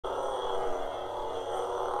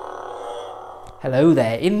Hello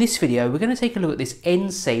there, in this video we're going to take a look at this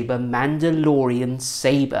NSABER Mandalorian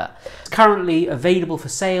Saber. It's currently available for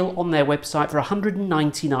sale on their website for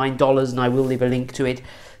 $199 and I will leave a link to it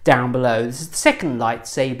down below. This is the second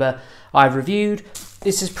lightsaber I've reviewed.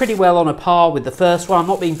 This is pretty well on a par with the first one. I'm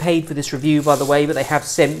not being paid for this review by the way, but they have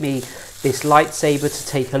sent me this lightsaber to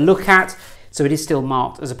take a look at, so it is still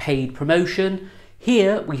marked as a paid promotion.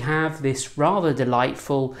 Here we have this rather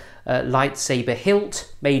delightful lightsaber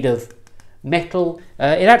hilt made of metal.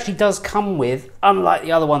 It actually does come with, unlike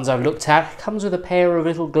the other ones I've looked at, it comes with a pair of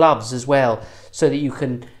little gloves as well, so that you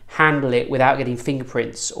can handle it without getting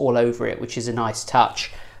fingerprints all over it, which is a nice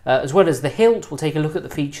touch. As well as the hilt, we'll take a look at the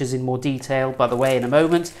features in more detail, by the way, in a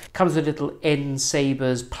moment. It comes with a little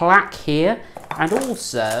NSABERS plaque here, and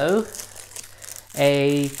also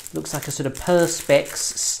looks like a sort of perspex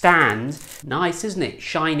stand. Nice, isn't it?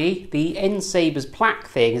 Shiny. The NSABERS plaque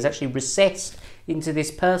thing is actually recessed into this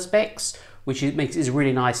perspex, which makes it a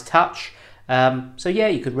really nice touch. So yeah,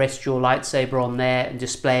 you could rest your lightsaber on there and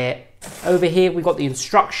display it. Over here we've got the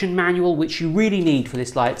instruction manual, which you really need for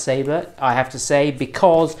this lightsaber, I have to say,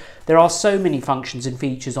 because there are so many functions and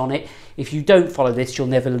features on it. If you don't follow this, you'll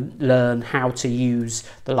never learn how to use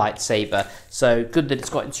the lightsaber. So good that it's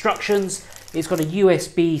got instructions. It's got a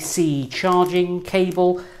USB-C charging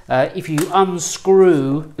cable. If you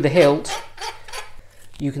unscrew the hilt,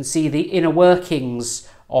 you can see the inner workings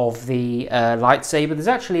of the lightsaber. There's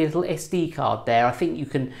actually a little SD card there. I think you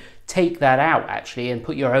can take that out actually and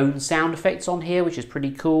put your own sound effects on here, which is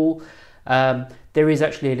pretty cool. There is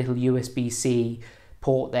actually a little USB-C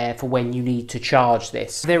port there for when you need to charge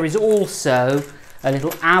this. There is also a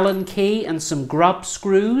little Allen key and some grub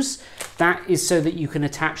screws. That is so that you can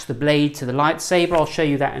attach the blade to the lightsaber. I'll show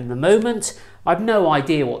you that in a moment. I've no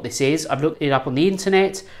idea what this is. I've looked it up on the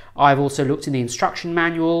internet. I've also looked in the instruction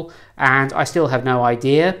manual and I still have no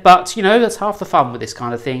idea. But, you know, that's half the fun with this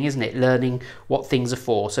kind of thing, isn't it? Learning what things are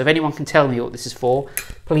for. So if anyone can tell me what this is for,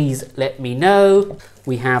 please let me know.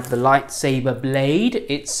 We have the lightsaber blade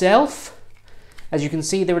itself. As you can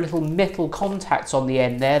see, there are little metal contacts on the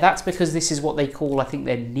end there. That's because this is what they call, I think,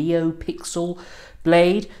 their Neopixel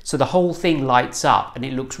blade. So the whole thing lights up and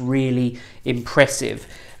it looks really impressive.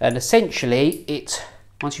 And essentially,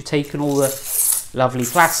 once you've taken all the lovely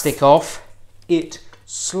plastic off, it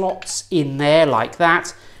slots in there like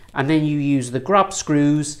that. And then you use the grub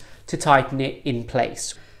screws to tighten it in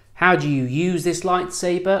place. How do you use this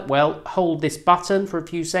lightsaber? Well, hold this button for a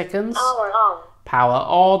few seconds. Power on. Power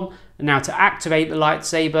on. And now to activate the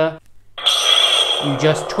lightsaber, you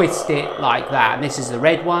just twist it like that. And this is the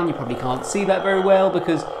red one. You probably can't see that very well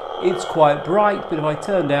because it's quite bright. But if I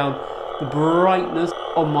turn down the brightness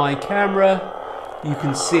on my camera, you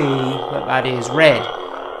can see that that is red.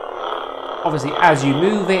 Obviously, as you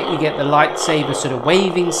move it, you get the lightsaber sort of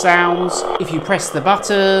waving sounds. If you press the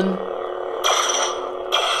button,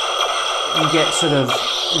 you get sort of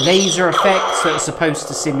laser effects that are supposed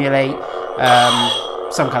to simulate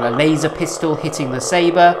some kind of laser pistol hitting the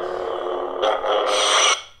saber.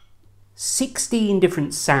 16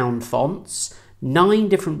 different sound fonts, 9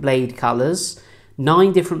 different blade colours,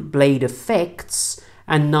 9 different blade effects,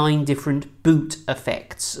 and 9 different boot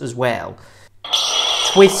effects as well.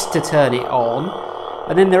 Twist to turn it on,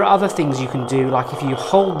 and then there are other things you can do, like if you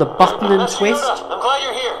hold the button and twist. I'm glad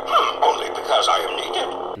you're here. Only because I am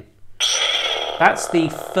needed. That's the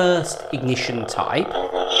first ignition type.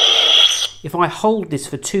 If I hold this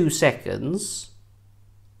for 2 seconds,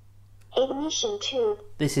 ignition 2.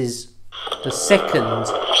 This is the second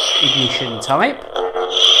ignition type.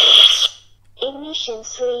 Ignition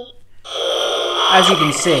 3. As you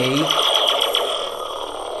can see,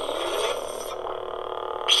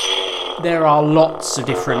 there are lots of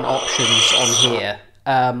different options on here.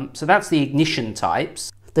 So that's the ignition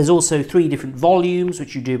types. There's also 3 different volumes,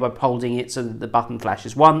 which you do by holding it so that the button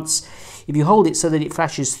flashes once. If you hold it so that it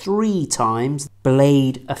flashes 3 times,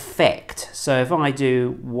 blade effect. So if I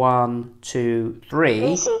do 1, 2, 3,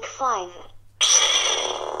 Basic 5.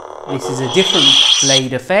 This is a different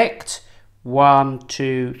blade effect. 1,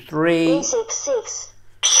 2, 3. Basic 6.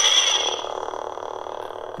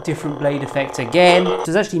 Different blade effect again.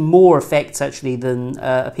 There's actually more effects actually than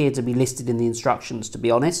appear to be listed in the instructions, to be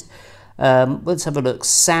honest. Let's have a look.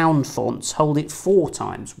 Sound fonts. Hold it 4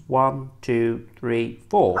 times. 1, 2, 3,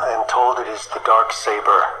 4. I am told it is the dark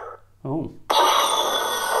saber. Oh.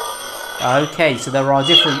 Okay, so there are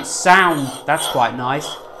different sound. That's quite nice.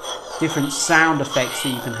 Different sound effects that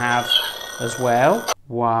you can have as well.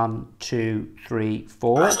 1, 2, 3,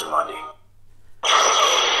 4. Money.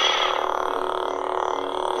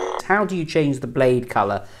 How do you change the blade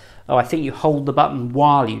colour? Oh, I think you hold the button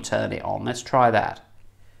while you turn it on. Let's try that.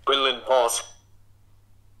 Quinlan, pause.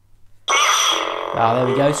 Ah, there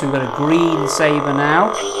we go. So we've got a green saber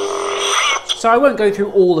now. So I won't go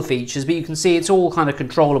through all the features, but you can see it's all kind of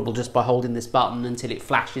controllable just by holding this button until it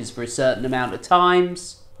flashes for a certain amount of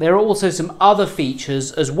times. There are also some other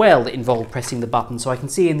features as well that involve pressing the button. So I can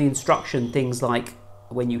see in the instruction things like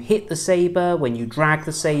when you hit the saber, when you drag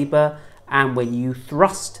the saber, and when you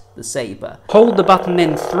thrust the saber. Hold the button,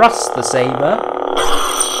 then thrust the saber.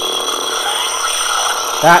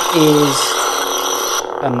 That is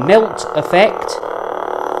a melt effect.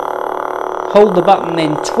 Hold the button,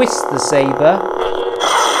 then twist the saber.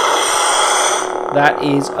 That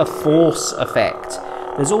is a force effect.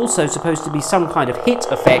 There's also supposed to be some kind of hit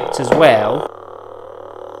effect as well.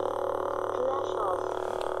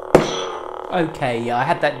 Okay, yeah, I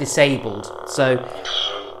had that disabled. So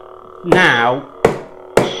now,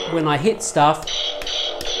 when I hit stuff,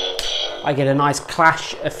 I get a nice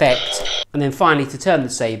clash effect. And then finally, to turn the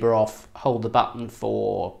saber off, hold the button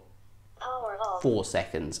for 4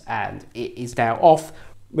 seconds and it is now off,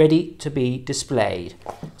 ready to be displayed.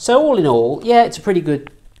 So all in all, yeah, it's a pretty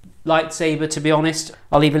good lightsaber, to be honest.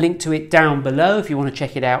 I'll leave a link to it down below if you want to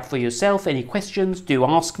check it out for yourself. Any questions, do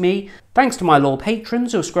ask me. Thanks to my loyal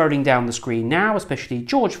patrons who are scrolling down the screen now, especially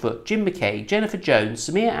George Foote, Jim McKay, Jennifer Jones,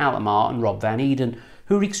 Samir Alamar and Rob Van Eden,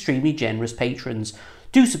 who are extremely generous patrons.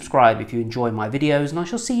 Do subscribe if you enjoy my videos, and I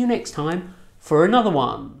shall see you next time for another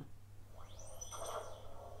one.